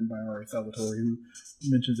written by R.A. Salvatore, who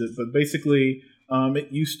mentions it. But basically,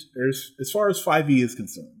 as far as 5e is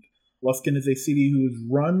concerned, Luskan is a city who is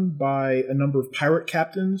run by a number of pirate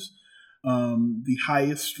captains. The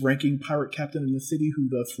highest ranking pirate captain in the city, who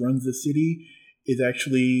thus runs the city, is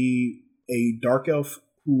actually a dark elf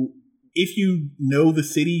who, if you know the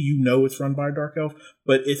city, you know it's run by a dark elf,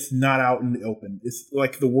 but it's not out in the open. It's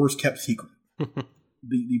like the worst kept secret.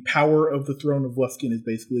 The power of the throne of Luskan is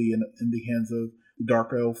basically in the hands of the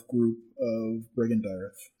dark elf group of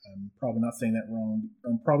Bregendarth. I'm probably not saying that wrong.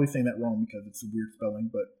 I'm probably saying that wrong because it's a weird spelling,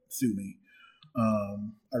 but sue me.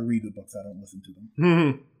 I read the books, I don't listen to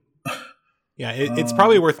them. Yeah, it's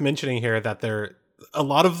probably worth mentioning here that a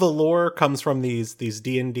lot of the lore comes from these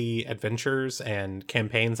D&D adventures and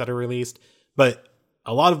campaigns that are released, but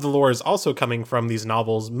a lot of the lore is also coming from these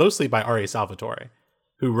novels, mostly by R.A. Salvatore,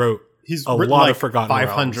 who wrote a lot of Forgotten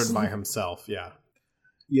 500 Realms. by himself. Yeah.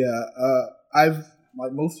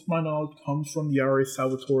 Most of my knowledge comes from the R.A.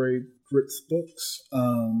 Salvatore Drizzt books,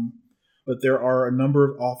 but there are a number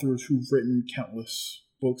of authors who've written countless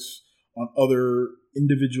books on other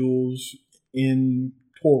individuals in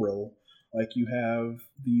Toril. Like you have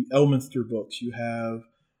the Elminster books, you have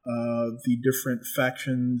the different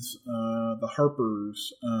factions, the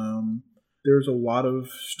Harpers. There's a lot of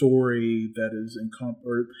story that is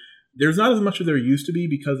there's not as much as there used to be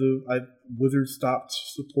because of Wizards stopped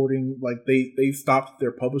supporting, like they stopped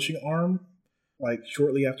their publishing arm like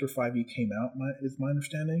shortly after 5e came out, is my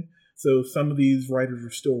understanding. So some of these writers are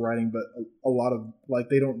still writing, but a lot of, like,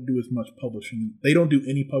 they don't do as much publishing. They don't do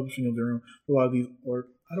any publishing of their own. A lot of these, or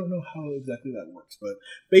I don't know how exactly that works, but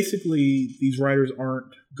basically these writers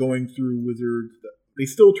aren't going through Wizards. They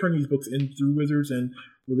still turn these books in through Wizards and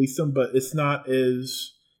release them, but it's not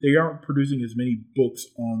as, they aren't producing as many books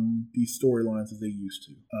on these storylines as they used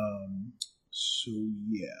to. So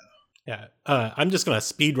yeah. Yeah, I'm just going to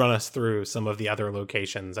speed run us through some of the other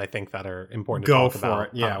locations I think that are important to Go talk for about.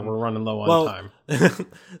 it. Yeah, we're running low on time.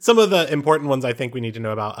 Some of the important ones I think we need to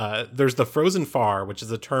know about. There's the Frozen Far, which is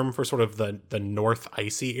a term for sort of the north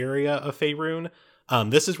icy area of Faerun.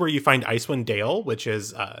 This is where you find Icewind Dale, which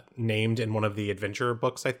is named in one of the adventure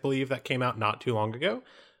books, I believe, that came out not too long ago.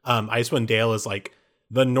 Icewind Dale is like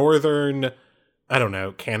the northern, I don't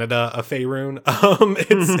know, Canada of Faerun.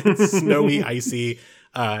 It's snowy, icy.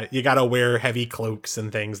 You gotta wear heavy cloaks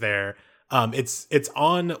and things there. It's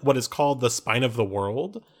on what is called the Spine of the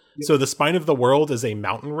World. Yep. So the Spine of the World is a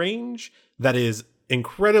mountain range that is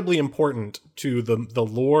incredibly important to the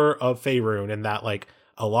lore of Faerun, and that like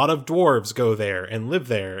a lot of dwarves go there and live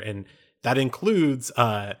there, and that includes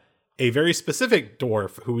a very specific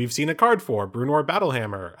dwarf who we've seen a card for. Brunor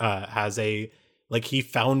Battlehammer has he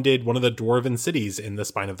founded one of the dwarven cities in the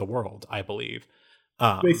Spine of the World, I believe.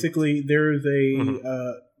 Basically, there is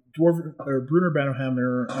a dwarf, or Brunor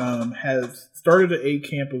Battlehammer has started a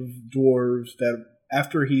camp of dwarves that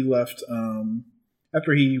after he left,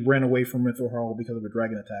 after he ran away from Mithril Hall because of a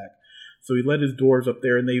dragon attack. So he led his dwarves up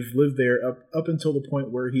there, and they've lived there up until the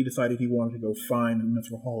point where he decided he wanted to go find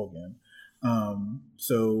Mithril Hall again.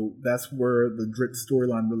 So that's where the Drizzt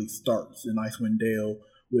storyline really starts in Icewind Dale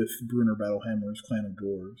with Brunor Battlehammer's clan of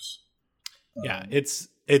dwarves. Yeah,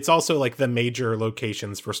 it's also like the major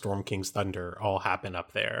locations for Storm King's Thunder all happen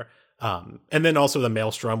up there. And then also the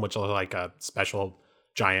Maelstrom, which is like a special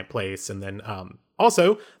giant place. And then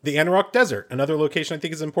also the Anauroch Desert, another location I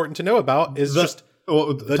think is important to know about, is the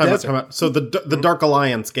desert. So the Dark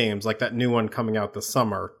Alliance games, like that new one coming out this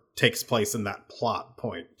summer, takes place in that plot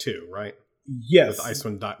point too, right? Yes. With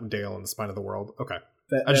Icewind Dale and the Spine of the World. Okay.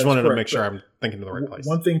 I just wanted to make sure I'm thinking of the right place.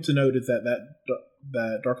 One thing to note is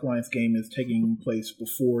that Dark Alliance game is taking place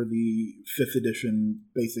before the 5th edition.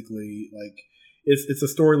 Basically, like it's a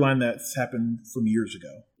storyline that's happened from years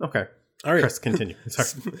ago. Okay, all right. Chris, continue. Sorry.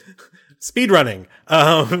 Speed running.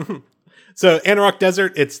 So Anauroch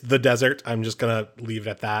Desert, it's the desert. I'm just gonna leave it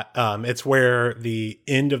at that. It's where the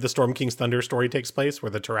end of the Storm King's Thunder story takes place, where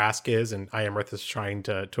the Tarask is, and Iymrith is trying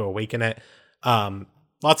to awaken it.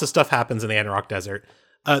 Lots of stuff happens in the Anauroch Desert.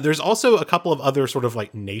 There's also a couple of other sort of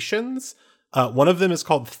like nations. One of them is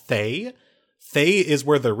called Thay. Thay is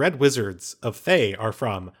where the Red Wizards of Thay are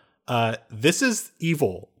from. This is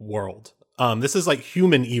evil world. This is like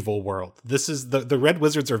human evil world. This is the Red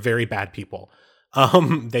Wizards are very bad people.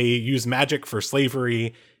 They use magic for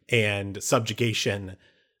slavery and subjugation.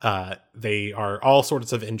 They are all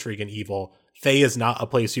sorts of intrigue and evil. Thay is not a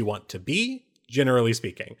place you want to be, generally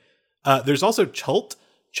speaking. There's also Chult.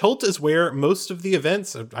 Chult is where most of the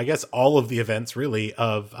events, I guess all of the events really,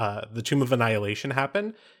 of the Tomb of Annihilation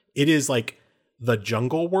happen. It is like the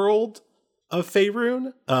jungle world of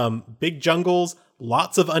Faerun. Big jungles,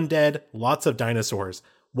 lots of undead, lots of dinosaurs.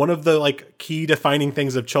 One of the like key defining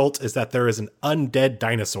things of Chult is that there is an undead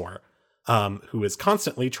dinosaur who is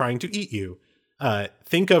constantly trying to eat you.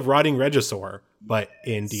 Think of Rotting Regisaur, but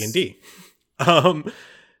in D&D.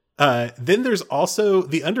 Then there's also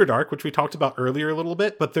the Underdark, which we talked about earlier a little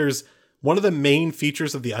bit, but there's one of the main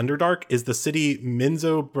features of the Underdark is the city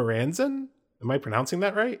Menzoberranzan. Am I pronouncing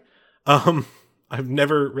that right? I've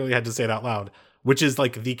never really had to say it out loud, which is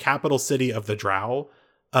like the capital city of the Drow.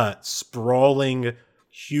 Sprawling,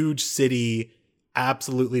 huge city.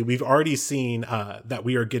 Absolutely. We've already seen that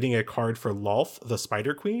we are getting a card for Lolth, the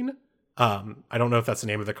Spider Queen. I don't know if that's the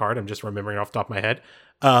name of the card. I'm just remembering off the top of my head.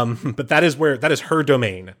 But that is her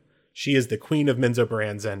domain. She is the queen of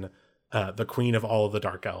Menzoberranzan, the queen of all of the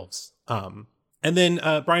dark elves. And then,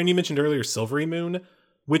 Brian, you mentioned earlier Silvery Moon,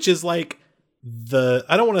 which is like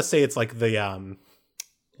I don't want to say it's like the,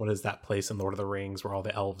 what is that place in Lord of the Rings where all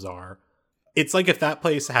the elves are? It's like if that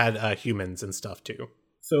place had humans and stuff too.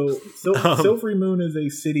 So Silvery Moon is a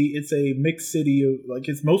city. It's a mixed city of like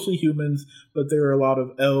it's mostly humans, but there are a lot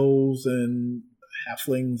of elves and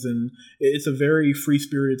halflings, and it's a very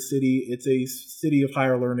free-spirited city. It's a city of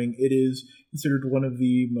higher learning. It is considered one of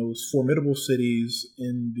the most formidable cities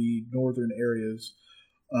in the northern areas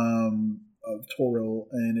of Toril,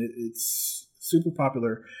 and it's super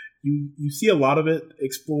popular. You see a lot of it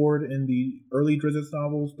explored in the early Drizzt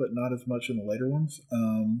novels, but not as much in the later ones.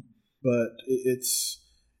 But it's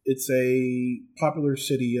a popular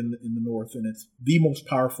city in the north, and it's the most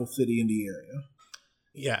powerful city in the area.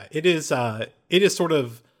 Yeah, it is sort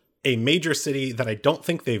of a major city that I don't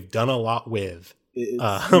think they've done a lot with in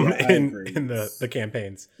the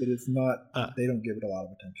campaigns. It is not. They don't give it a lot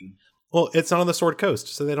of attention. Well, it's not on the Sword Coast,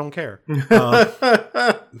 so they don't care.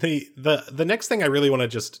 The next thing I really want to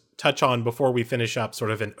just touch on before we finish up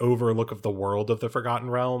sort of an overlook of the world of the Forgotten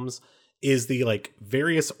Realms is the like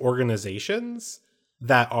various organizations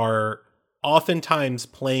that are oftentimes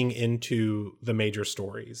playing into the major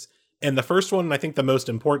stories. And the first one, I think the most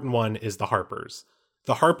important one, is the Harpers.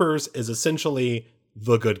 The Harpers is essentially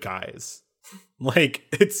the good guys. Like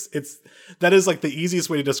it's that is like the easiest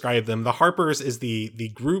way to describe them. The Harpers is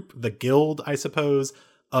the group, the guild, I suppose,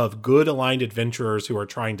 of good aligned adventurers who are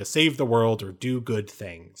trying to save the world or do good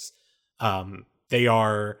things.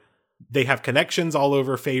 They have connections all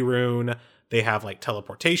over Faerun. They have like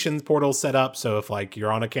teleportation portals set up. So if like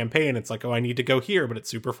you're on a campaign, it's like, oh, I need to go here, but it's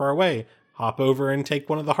super far away. Hop over and take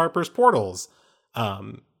one of the Harper's portals.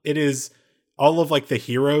 It is all of like the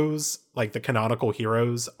heroes, like the canonical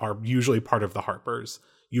heroes, are usually part of the Harpers.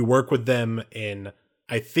 You work with them in,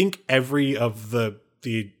 I think, every of the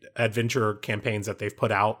adventure campaigns that they've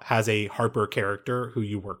put out has a Harper character who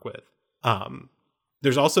you work with.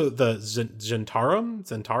 There's also the Zentarum.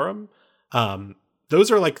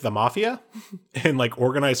 Those are like the mafia and like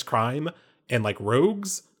organized crime and like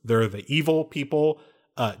rogues. They're the evil people.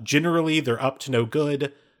 Generally, they're up to no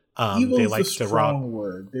good. Evil they is like a to strong rob.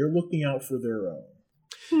 word. They're looking out for their own.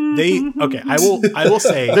 I will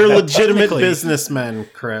say They're that legitimate technically businessmen,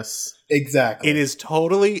 Chris. Exactly. It is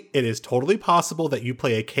totally possible that you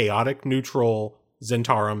play a chaotic neutral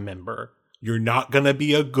Zentarum member. You're not going to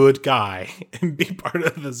be a good guy and be part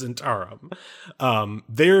of the Zentarum.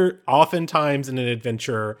 They're oftentimes in an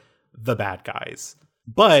adventure the bad guys.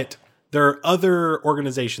 But there are other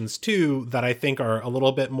organizations too that I think are a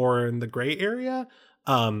little bit more in the gray area.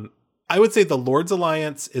 I would say the Lord's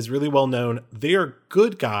Alliance is really well known. They are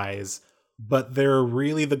good guys, but they're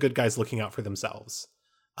really the good guys looking out for themselves.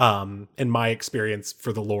 In my experience,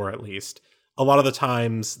 for the lore at least. A lot of the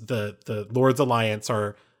times the Lord's Alliance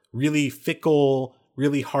are really fickle,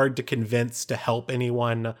 really hard to convince to help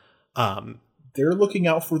anyone. They're looking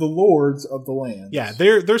out for the lords of the land. Yeah,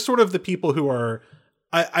 they're sort of the people who are.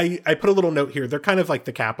 I put a little note here. They're kind of like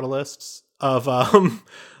the capitalists of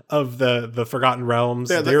the Forgotten Realms.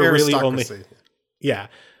 They're really only. Yeah.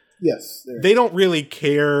 Yes. They don't really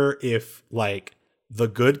care if like the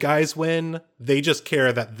good guys win. They just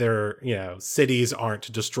care that their cities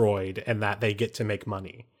aren't destroyed and that they get to make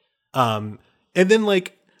money. And then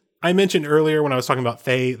like I mentioned earlier when I was talking about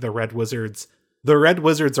Fae, the Red Wizards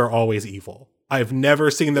are always evil. I've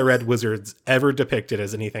never seen the Red Wizards ever depicted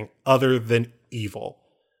as anything other than evil.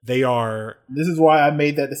 They are... This is why I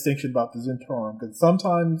made that distinction about the Zentarum, because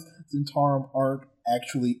sometimes Zentarum aren't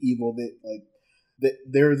actually evil.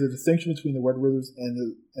 There is a distinction between the Red Wizards and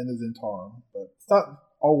the Zentarum, but it's not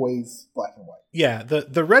always black and white. Yeah,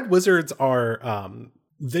 the Red Wizards are...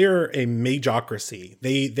 they're a magocracy.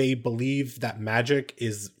 They believe that magic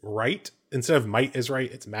is right. Instead of might is right,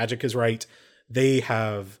 it's magic is right. They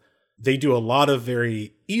do a lot of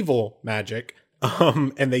very evil magic,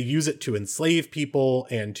 and they use it to enslave people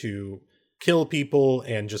and to kill people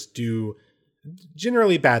and just do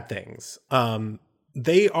generally bad things.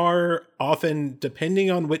 They are often, depending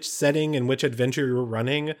on which setting and which adventure you're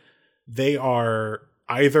running, they are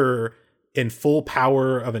either in full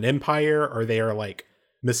power of an empire or they are like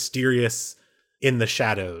mysterious in the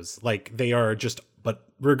shadows. Like they are just, but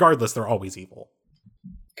regardless, they're always evil.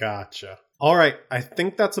 Gotcha. All right. I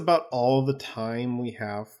think that's about all the time we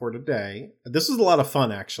have for today. This was a lot of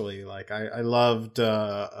fun, actually. Like I loved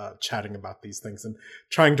chatting about these things and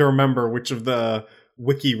trying to remember which of the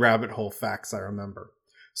wiki rabbit hole facts I remember.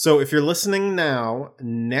 So if you're listening now,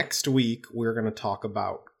 next week we're going to talk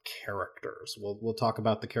about characters. We'll talk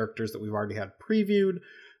about the characters that we've already had previewed,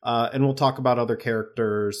 and we'll talk about other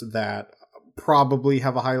characters that probably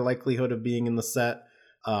have a high likelihood of being in the set.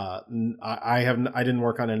 I didn't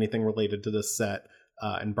work on anything related to this set,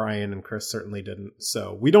 and Brian and Chris certainly didn't.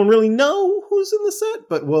 So we don't really know who's in the set,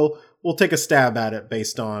 but we'll take a stab at it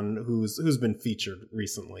based on who's been featured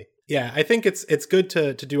recently. Yeah, I think it's good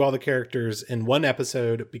to do all the characters in one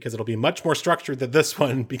episode because it'll be much more structured than this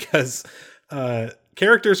one because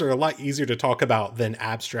characters are a lot easier to talk about than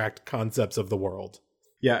abstract concepts of the world.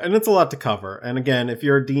 Yeah, and it's a lot to cover. And again, if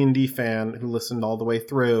you're a D&D fan who listened all the way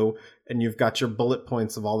through and you've got your bullet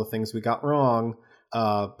points of all the things we got wrong,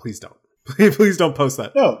 please don't. Please don't post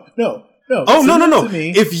that. No. Oh, no.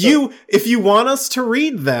 If you want us to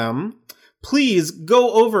read them, please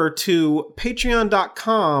go over to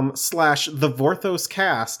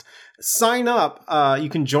patreon.com/thevorthoscast. Sign up. You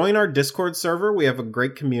can join our Discord server. We have a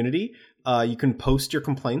great community. You can post your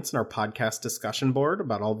complaints in our podcast discussion board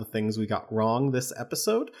about all the things we got wrong this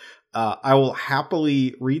episode. I will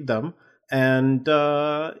happily read them. And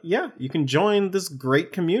you can join this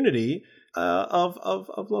great community of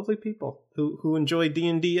lovely people who enjoy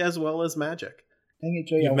D&D as well as magic. Dang it,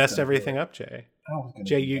 Jay. You messed everything up, Jay. I was gonna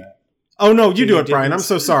Jay, do that. Oh, no, you do You it, Brian. didn't. I'm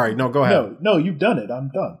so sorry. No, go ahead. No, you've done it. I'm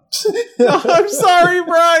done. I'm sorry,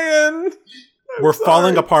 Brian. We're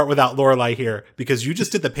falling apart without Lorelai here because you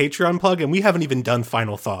just did the Patreon plug and we haven't even done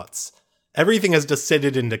final thoughts. Everything has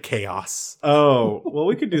descended into chaos. Oh, well,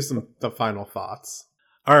 we could do the final thoughts.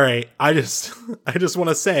 All right, I just want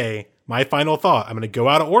to say my final thought. I'm going to go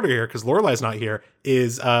out of order here because Lorelai's not here.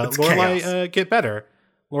 Is It's Lorelai get better?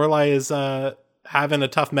 Lorelai is having a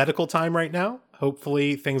tough medical time right now.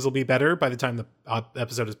 Hopefully, things will be better by the time the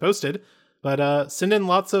episode is posted. But send in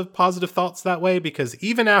lots of positive thoughts that way because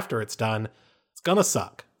even after it's done, it's gonna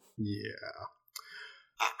suck. Yeah.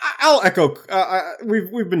 I'll echo.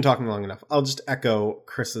 We've been talking long enough. I'll just echo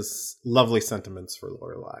Chris's lovely sentiments for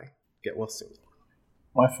Lorelai. Get well soon.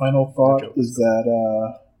 My final thought is that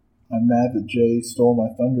I'm mad that Jay stole my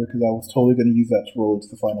thunder because I was totally going to use that to roll into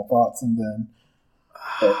the final thoughts, and then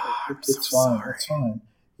it's fine. Sorry. It's fine.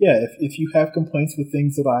 Yeah, if you have complaints with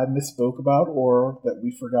things that I misspoke about, or that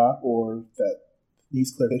we forgot, or that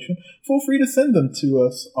needs clarification, feel free to send them to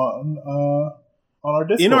us on our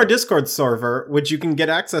Discord. In our Discord server, which you can get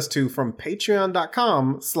access to from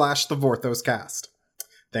patreon.com/thevorthoscast.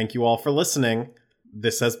 Thank you all for listening.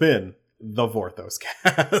 This has been the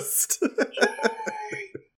Vorthoscast.